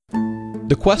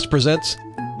The Quest presents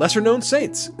Lesser Known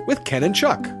Saints with Ken and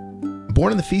Chuck.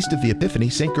 Born on the Feast of the Epiphany,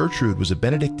 St. Gertrude was a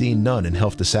Benedictine nun in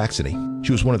Helft, Saxony.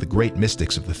 She was one of the great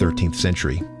mystics of the 13th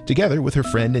century. Together with her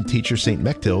friend and teacher St.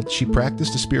 Mechthild, she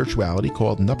practiced a spirituality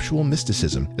called nuptial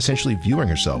mysticism, essentially viewing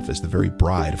herself as the very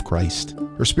bride of Christ.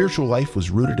 Her spiritual life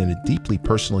was rooted in a deeply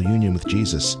personal union with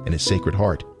Jesus and his Sacred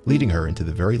Heart, leading her into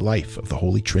the very life of the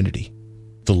Holy Trinity.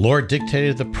 The Lord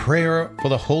dictated the prayer for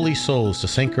the holy souls to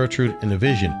St. Gertrude in a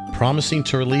vision, promising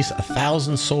to release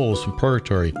 1,000 souls from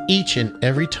purgatory each and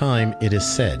every time it is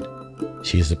said.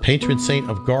 She is the patron saint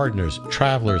of gardeners,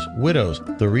 travelers, widows,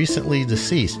 the recently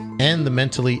deceased, and the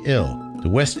mentally ill. The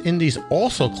West Indies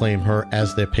also claim her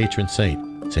as their patron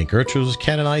saint. St. Gertrude was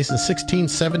canonized in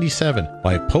 1677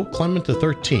 by Pope Clement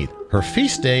XIII. Her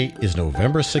feast day is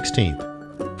November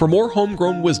 16th. For more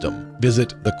homegrown wisdom,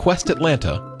 visit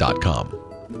thequestatlanta.com.